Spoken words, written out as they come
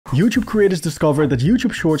YouTube creators discovered that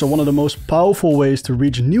YouTube Shorts are one of the most powerful ways to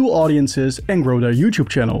reach new audiences and grow their YouTube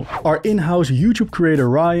channel. Our in-house YouTube creator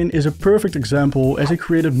Ryan is a perfect example, as he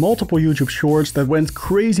created multiple YouTube Shorts that went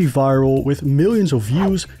crazy viral with millions of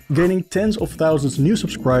views, gaining tens of thousands new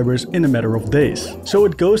subscribers in a matter of days. So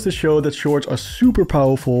it goes to show that Shorts are super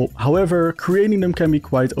powerful, however, creating them can be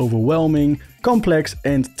quite overwhelming, complex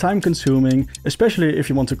and time-consuming, especially if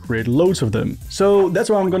you want to create loads of them. So that's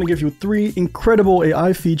why I'm going to give you 3 incredible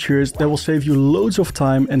AI features that will save you loads of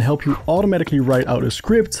time and help you automatically write out a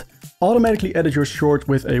script, automatically edit your short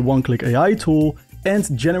with a one-click AI tool,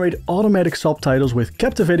 and generate automatic subtitles with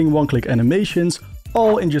captivating one-click animations,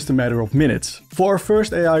 all in just a matter of minutes. For our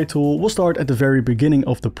first AI tool, we'll start at the very beginning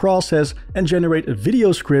of the process and generate a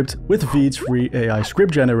video script with VEED's free AI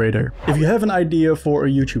script generator. If you have an idea for a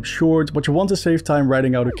YouTube short, but you want to save time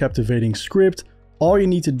writing out a captivating script, all you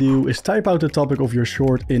need to do is type out the topic of your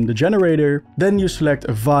short in the generator, then you select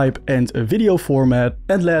a vibe and a video format,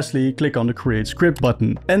 and lastly click on the create script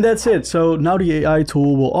button. And that's it. So now the AI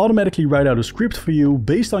tool will automatically write out a script for you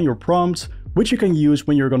based on your prompts, which you can use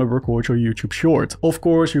when you're going to record your YouTube short. Of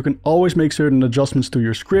course, you can always make certain adjustments to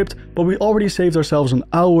your script, but we already saved ourselves an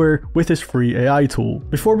hour with this free AI tool.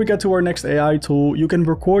 Before we get to our next AI tool, you can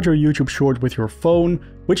record your YouTube short with your phone,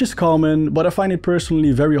 which is common, but I find it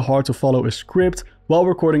personally very hard to follow a script while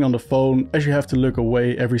recording on the phone, as you have to look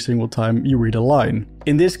away every single time you read a line.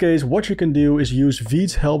 In this case, what you can do is use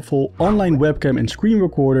VEED's helpful online webcam and screen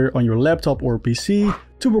recorder on your laptop or PC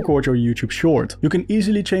to record your YouTube short. You can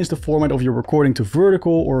easily change the format of your recording to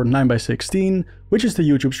vertical or 9:16, which is the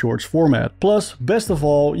YouTube Shorts format. Plus, best of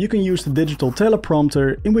all, you can use the digital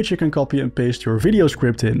teleprompter in which you can copy and paste your video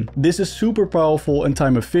script in. This is super powerful and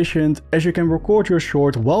time efficient, as you can record your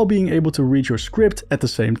short while being able to read your script at the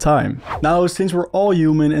same time. Now, since we're all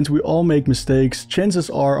human and we all make mistakes,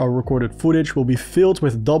 chances are our recorded footage will be filled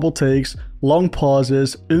with double takes, long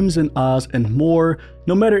pauses, ums and ahs and more,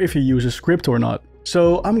 no matter if you use a script or not.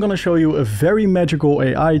 So I'm gonna show you a very magical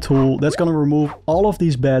AI tool that's gonna remove all of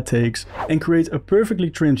these bad takes and create a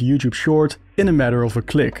perfectly trimmed YouTube short in a matter of a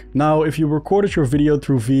click. Now, if you recorded your video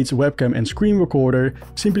through VEED's webcam and screen recorder,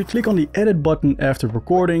 simply click on the edit button after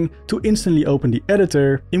recording to instantly open the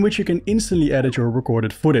editor, in which you can instantly edit your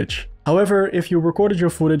recorded footage. However, if you recorded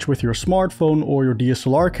your footage with your smartphone or your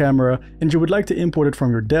DSLR camera and you would like to import it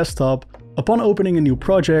from your desktop, upon opening a new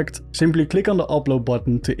project, simply click on the upload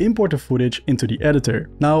button to import the footage into the editor.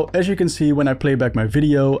 Now, as you can see, when I play back my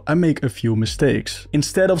video, I make a few mistakes.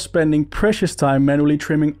 Instead of spending precious time manually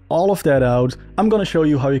trimming all of that out, I'm gonna show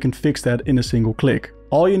you how you can fix that in a single click.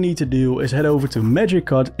 All you need to do is head over to Magic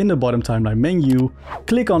Cut in the bottom timeline menu,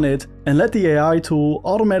 click on it, and let the AI tool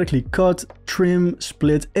automatically cut, trim,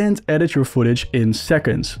 split, and edit your footage in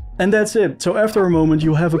seconds. And that's it. So after a moment,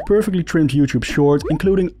 you have a perfectly trimmed YouTube short,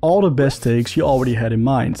 including all the best takes you already had in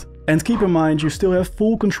mind. And keep in mind, you still have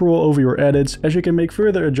full control over your edits, as you can make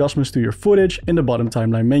further adjustments to your footage in the bottom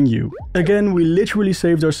timeline menu. Again, we literally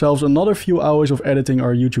saved ourselves another few hours of editing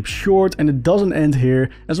our YouTube short, and it doesn't end here,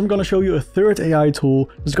 as I'm gonna show you a third AI tool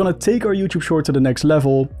that's gonna take our YouTube short to the next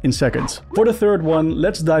level in seconds. For the third one,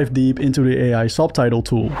 let's dive deep into the AI subtitle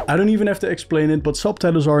tool. I don't even have to explain it, but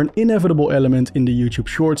subtitles are an inevitable element in the YouTube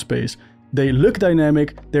short space. They look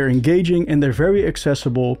dynamic, they're engaging, and they're very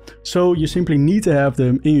accessible, so you simply need to have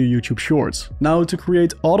them in your YouTube shorts. Now, to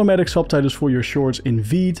create automatic subtitles for your shorts in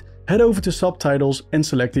VEED, head over to Subtitles and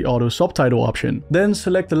select the Auto Subtitle option. Then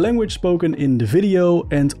select the language spoken in the video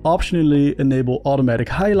and optionally enable automatic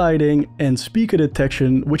highlighting and speaker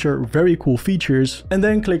detection, which are very cool features, and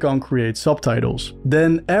then click on Create Subtitles.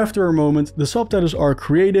 Then after a moment, the subtitles are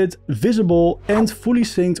created, visible, and fully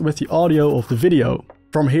synced with the audio of the video.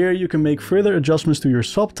 From here, you can make further adjustments to your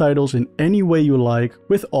subtitles in any way you like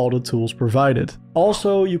with all the tools provided.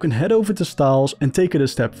 Also, you can head over to Styles and take it a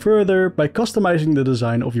step further by customizing the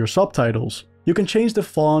design of your subtitles. You can change the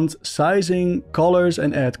font, sizing, colors,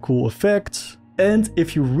 and add cool effects. And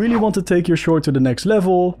if you really want to take your short to the next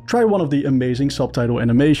level, try one of the amazing subtitle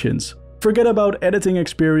animations. Forget about editing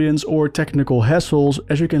experience or technical hassles,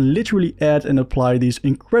 as you can literally add and apply these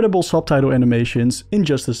incredible subtitle animations in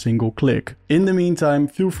just a single click. In the meantime,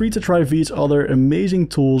 feel free to try VEED's other amazing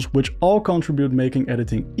tools, which all contribute making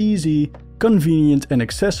editing easy, convenient and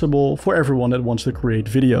accessible for everyone that wants to create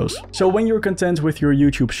videos. So when you're content with your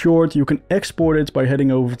YouTube short, you can export it by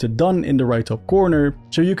heading over to Done in the right top corner,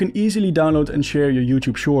 so you can easily download and share your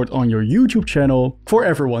YouTube short on your YouTube channel for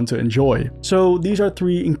everyone to enjoy. So these are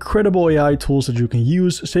 3 incredible AI tools that you can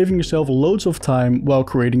use, saving yourself loads of time while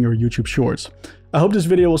creating your YouTube shorts. I hope this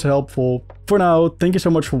video was helpful. For now, thank you so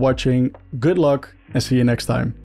much for watching, good luck, and see you next time.